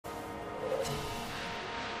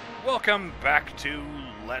Welcome back to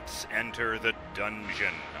Let's Enter the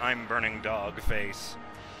Dungeon. I'm BurningDogFace.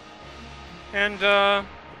 And, I'm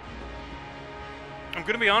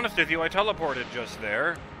gonna be honest with you, I teleported just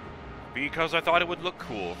there because I thought it would look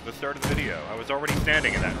cool for the start of the video. I was already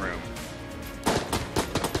standing in that room.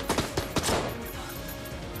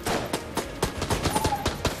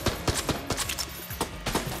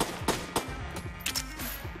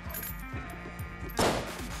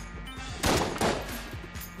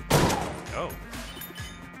 Oh.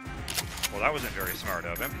 Well, that wasn't very smart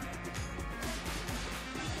of him.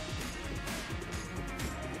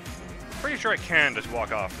 Pretty sure I can just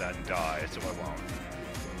walk off that and die, so I won't.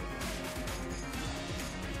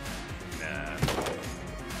 Nah.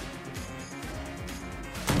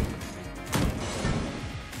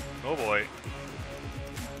 Oh boy.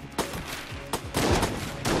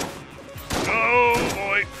 Oh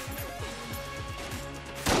boy!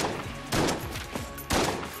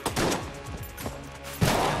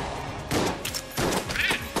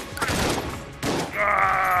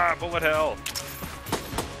 Ah! Bullet hell!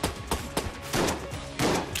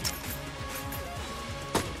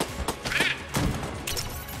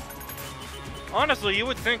 Honestly, you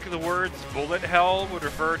would think the words bullet hell would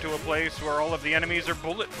refer to a place where all of the enemies are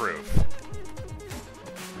bulletproof.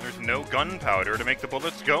 There's no gunpowder to make the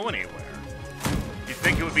bullets go anywhere. You'd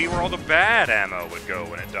think it would be where all the bad ammo would go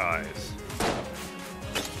when it dies.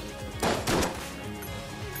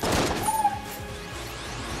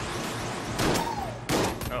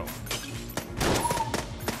 Oh.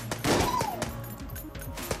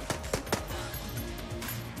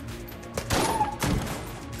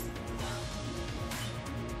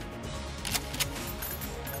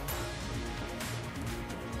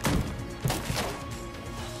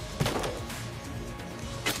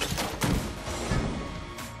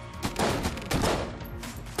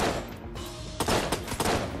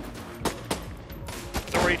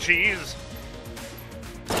 Sorry, cheese.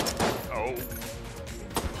 Oh.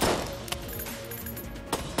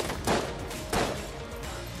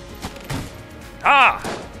 Ah!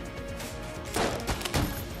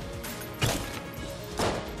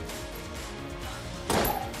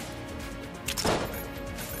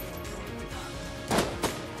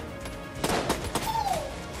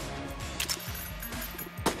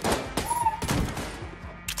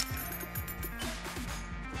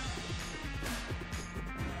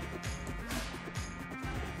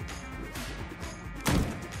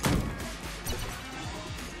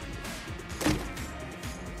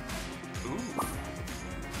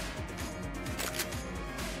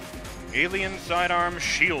 Alien sidearm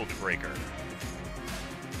shield breaker.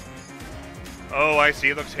 Oh, I see.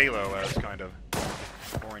 It looks Halo-esque, kind of.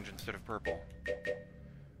 Orange instead of purple.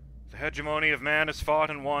 The hegemony of man has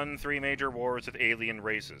fought and won 3 major wars with alien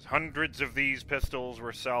races. Hundreds of these pistols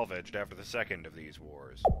were salvaged after the second of these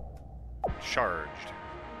wars. Charged.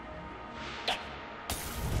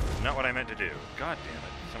 Not what I meant to do. God damn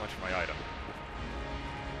it. So much for my item.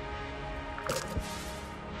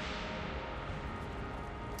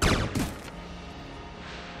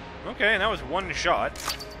 Okay, and that was one shot.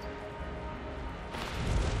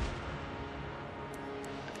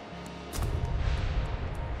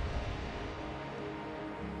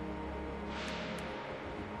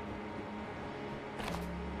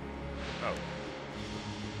 Oh.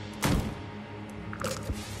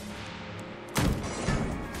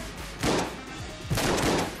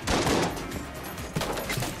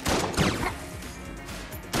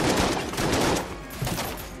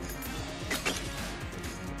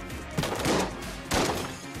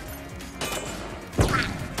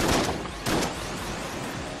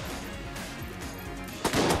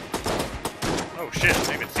 Oh shit, I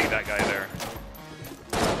didn't even see that guy there.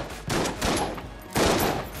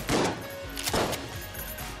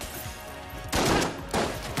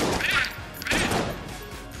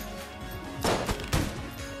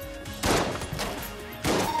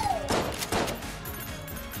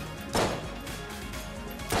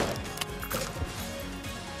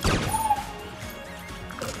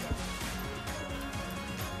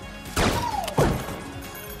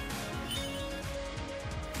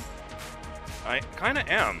 I kinda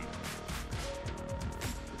am.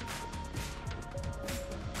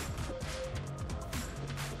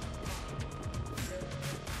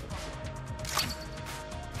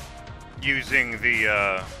 Using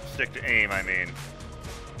the, stick to aim, I mean.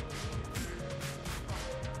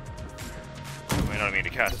 I don't mean to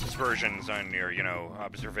cast aspersions on your, you know,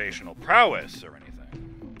 observational prowess or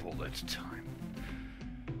anything. Bullet time.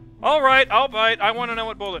 Alright, I'll bite. I want to know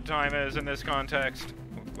what bullet time is in this context.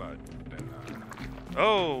 But,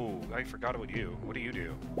 oh, I forgot about you. What do you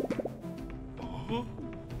do? Oh.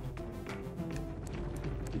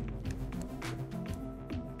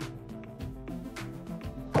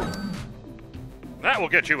 will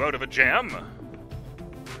get you out of a jam!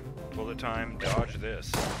 Bullet time, dodge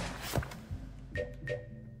this.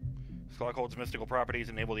 Clockhold's mystical properties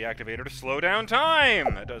enable the activator to slow down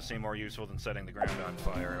time! That does seem more useful than setting the ground on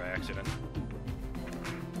fire by accident.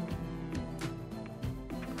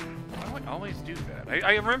 Why do I always do that?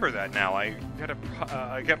 I remember that now. I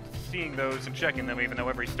kept seeing those and checking them even though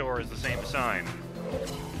every store is the same sign.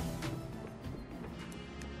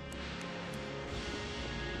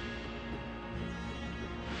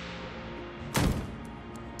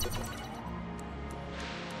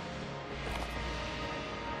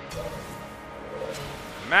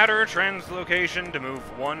 Matter translocation to move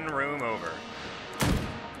one room over.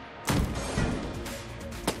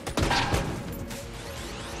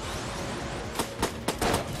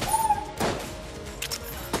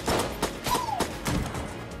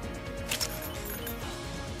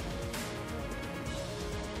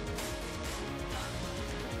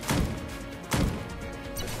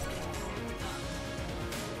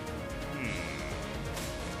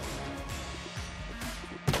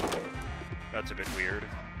 That's a bit weird.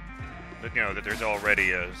 But you know that there's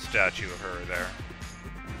already a statue of her there.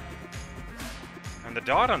 And the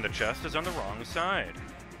dot on the chest is on the wrong side.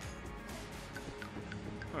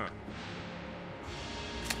 Huh.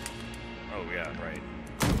 Oh yeah, right.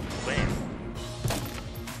 Lame.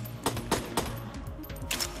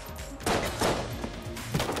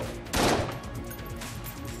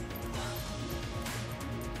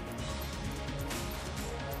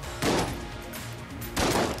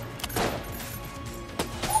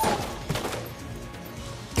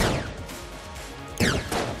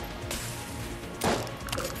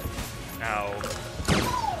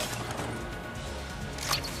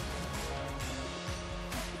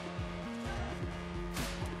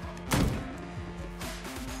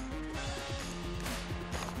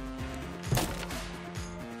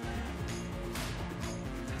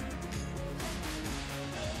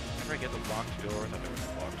 I get the locked door? I thought there was a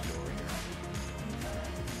locked door here.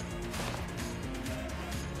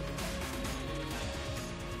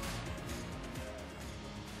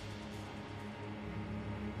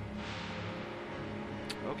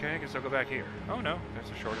 Okay, I guess I'll go back here. Oh no, there's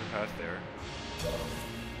a shorter path there.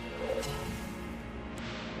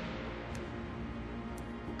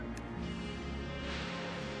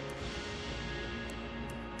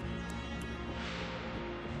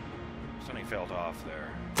 Something fell off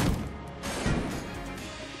there.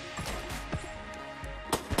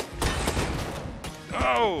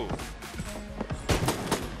 Oh!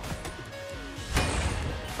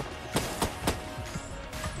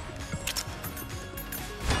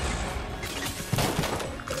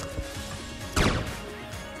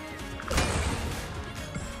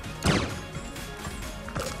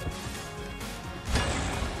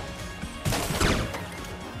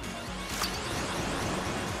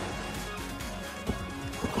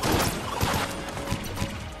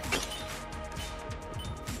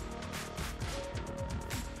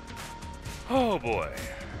 Oh boy.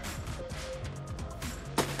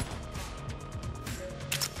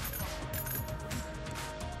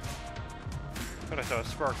 Thought I saw a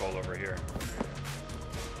sparkle over here.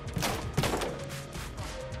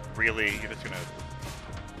 Really? You're just gonna...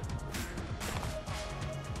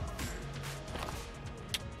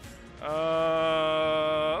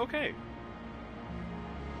 okay.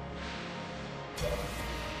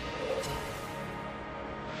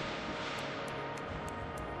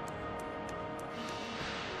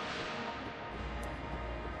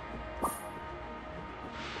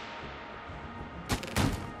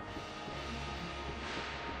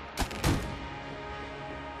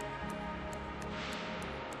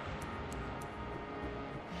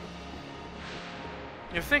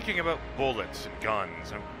 You're thinking about bullets and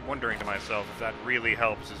guns. I'm wondering to myself if that really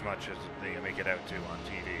helps as much as they make it out to on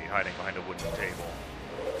TV, hiding behind a wooden table.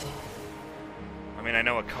 I mean, I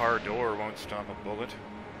know a car door won't stop a bullet.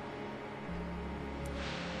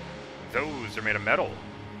 Those are made of metal.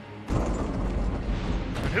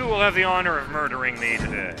 And who will have the honor of murdering me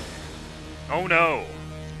today? Oh no!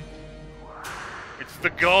 It's the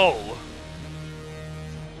gull!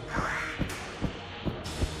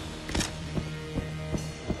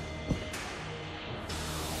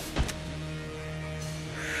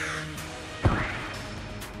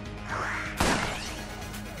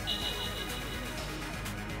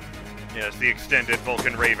 Yes, the extended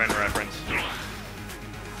Vulcan Raven reference.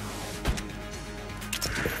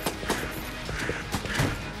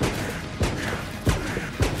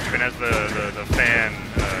 Even as the fan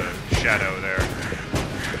shadow there.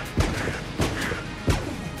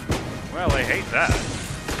 Well, I hate that.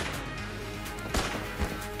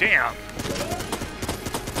 Damn!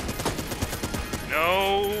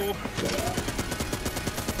 No!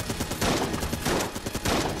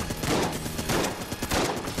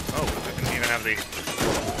 Oh, I didn't even have the...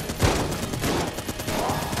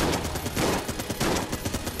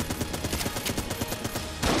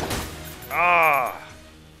 Ah!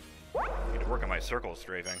 I need to work on my circle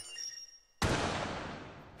strafing.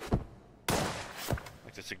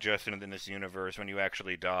 Like the suggestion in this universe, when you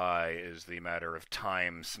actually die, is the matter of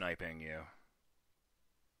time sniping you.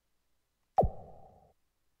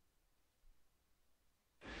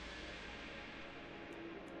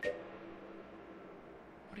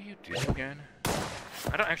 What do you do again?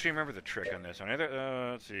 I don't actually remember the trick on this one.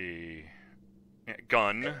 Let's see. Yeah,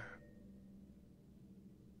 gun.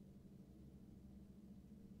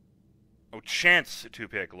 Oh, chance to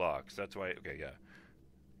pick locks. That's why. Okay, yeah.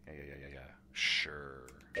 Yeah. Sure.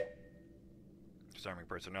 Disarming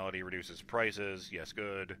personality reduces prices. Yes,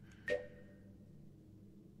 good.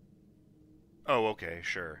 Oh, okay,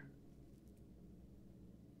 sure.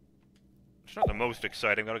 It's not the most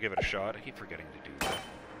exciting, but I'll give it a shot. I keep forgetting to do that.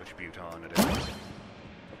 Which Buton it is.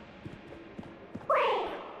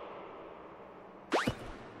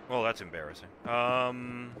 Well, that's embarrassing.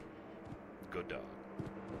 Good dog.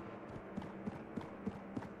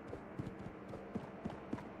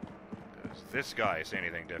 Does this guy say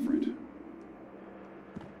anything different?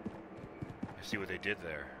 I see what they did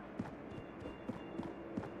there.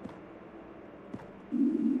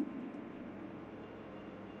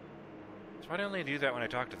 So why don't they do that when I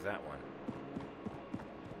talk to that one?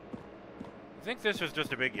 I think this was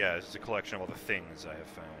just a big... Yeah, this is a collection of all the things I have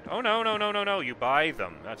found. Oh, no. You buy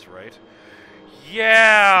them. That's right.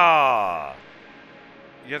 Yeah!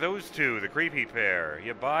 Yeah, those two, the creepy pair.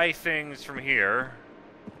 You buy things from here,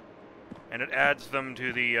 and it adds them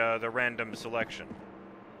to the random selection.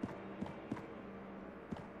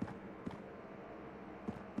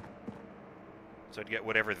 So I'd get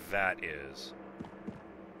whatever that is.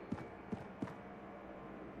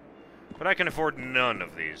 But I can afford none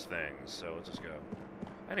of these things, so let's just go.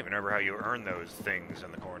 I don't even remember how you earn those things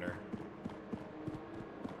in the corner.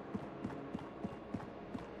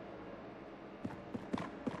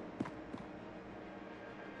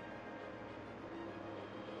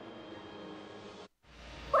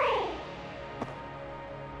 I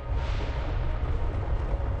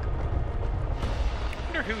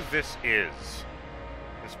wonder who this is.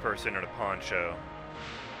 This person in a poncho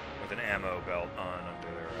with an ammo belt on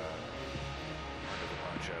under their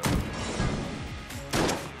poncho.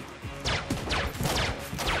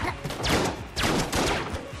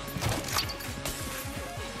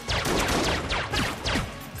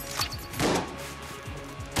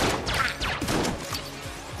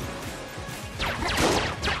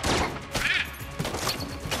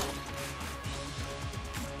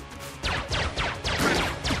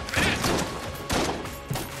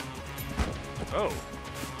 Oh.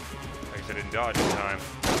 I guess I didn't dodge in time.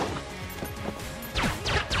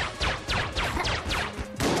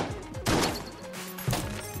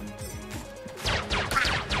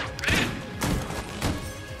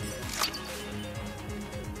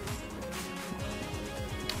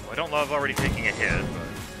 Well, I don't love already taking a hit, but...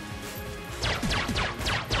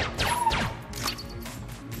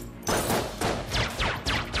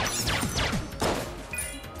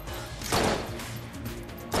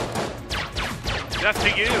 Death to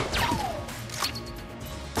you!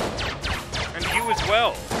 And you as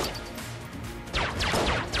well!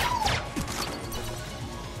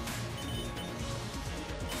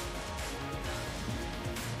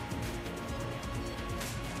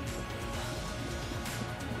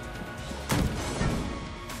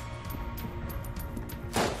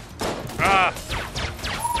 Ah!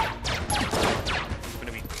 I'm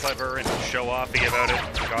gonna be clever and show-offy about it.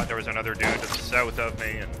 I forgot there was another dude to the south of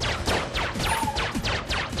me, and...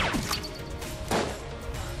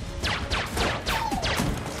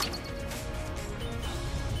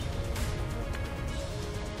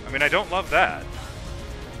 I mean, I don't love that,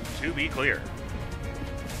 to be clear.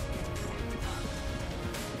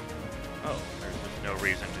 Oh, there's just no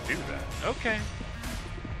reason to do that. Okay.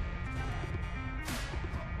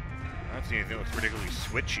 I don't see anything that looks particularly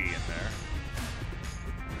switchy in there.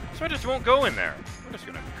 So I just won't go in there. I'm just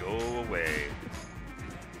gonna go away.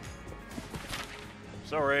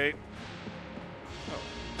 Sorry.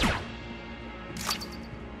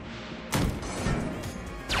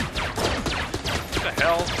 What the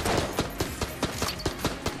hell?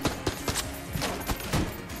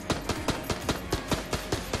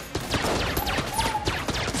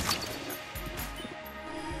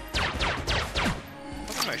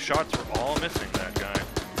 My shots were all missing that guy.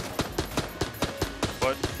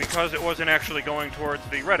 But because it wasn't actually going towards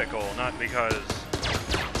the reticle, not because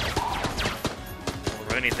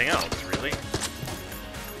Or anything else, really.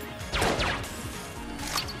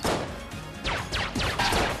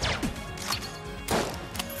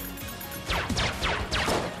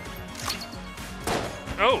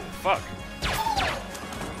 Oh, fuck.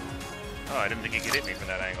 Oh, I didn't think he could hit me from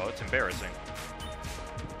that angle. It's embarrassing.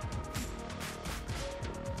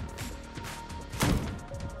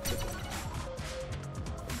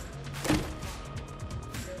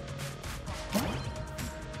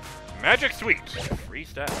 Magic Sweet! Free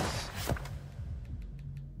stats.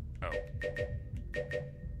 Oh.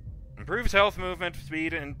 Improves health, movement,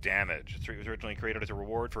 speed, and damage. It was originally created as a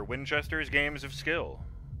reward for Winchester's Games of Skill.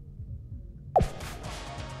 Ooh,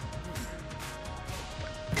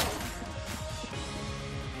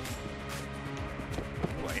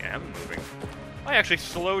 I am moving. I actually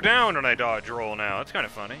slow down when I dodge roll now. That's kind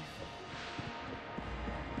of funny.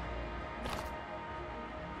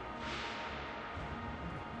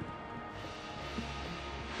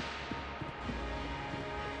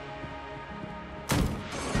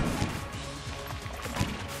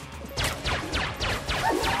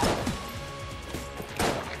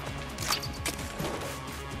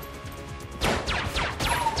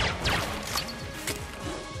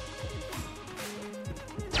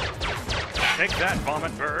 Take that,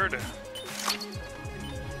 vomit bird.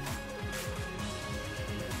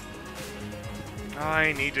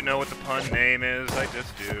 I need to know what the pun name is. I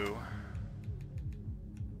just do.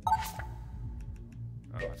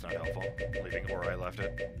 Oh, that's not helpful. Leaving it where I left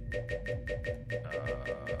it.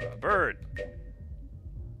 Bird.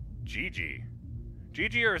 Gigi.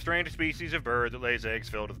 Gigi are a strange species of bird that lays eggs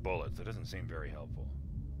filled with bullets. That doesn't seem very helpful.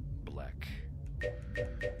 Black.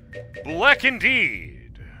 Black indeed.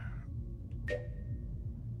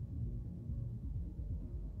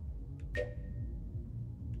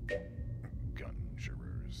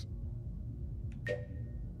 Gungeons.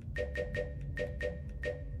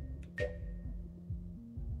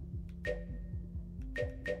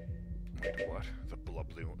 Wait, what? The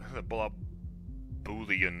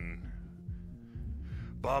Boolean.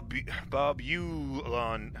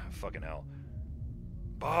 Bobulon. Fucking hell.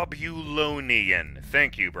 Bobulonian.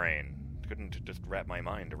 Thank you, brain. Couldn't just wrap my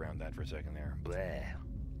mind around that for a second there. Bleh.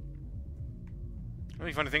 The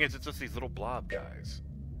only funny thing is, it's just these little blob guys.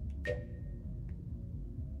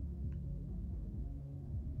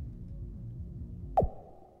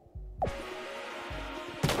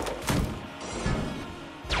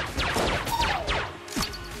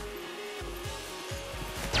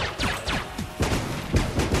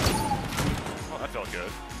 Oh, that felt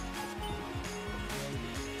good.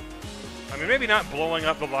 I mean, maybe not blowing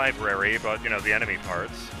up the library, but, you know, the enemy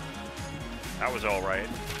parts. That was alright.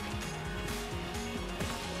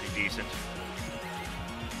 Pretty decent.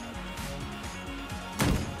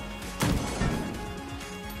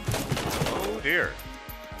 Oh, dear.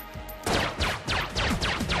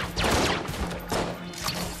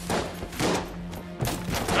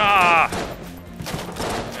 Ah!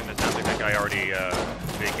 And it sounds like that guy already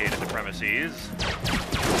vacated the premises.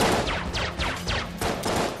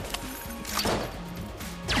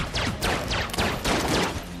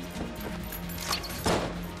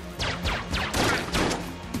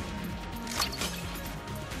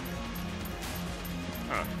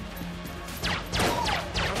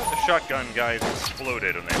 Shotgun guys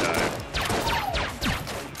exploded when they died.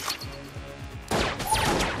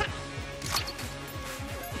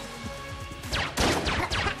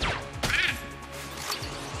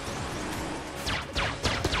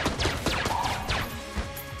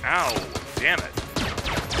 Ow, damn it.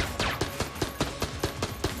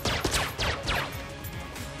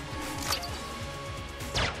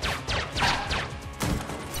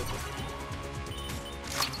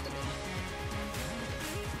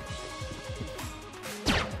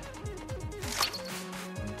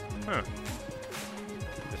 Huh.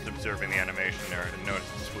 Just observing the animation there. I didn't notice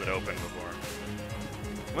it split open before.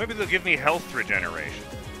 Maybe they'll give me health regeneration.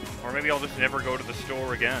 Or maybe I'll just never go to the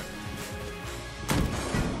store again.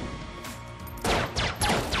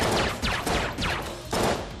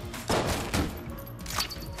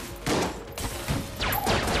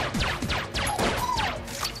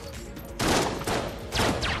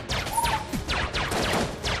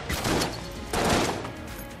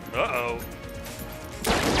 Uh-oh.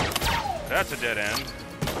 That's a dead end.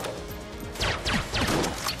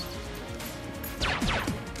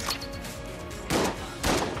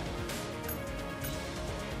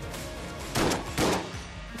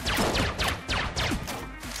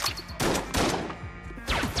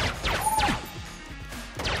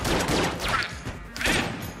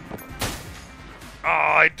 Oh,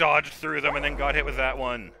 I dodged through them and then got hit with that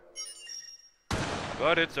one.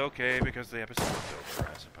 But it's okay because the episode's over.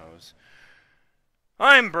 knows?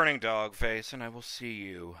 I'm BurningDogFace, and I will see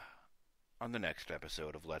you on the next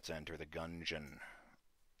episode of Let's Enter the Gungeon.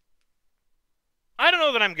 I don't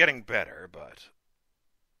know that I'm getting better, but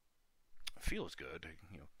it feels good to,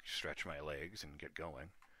 stretch my legs and get going.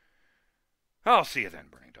 I'll see you then,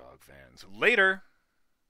 Burning Dog fans. Later!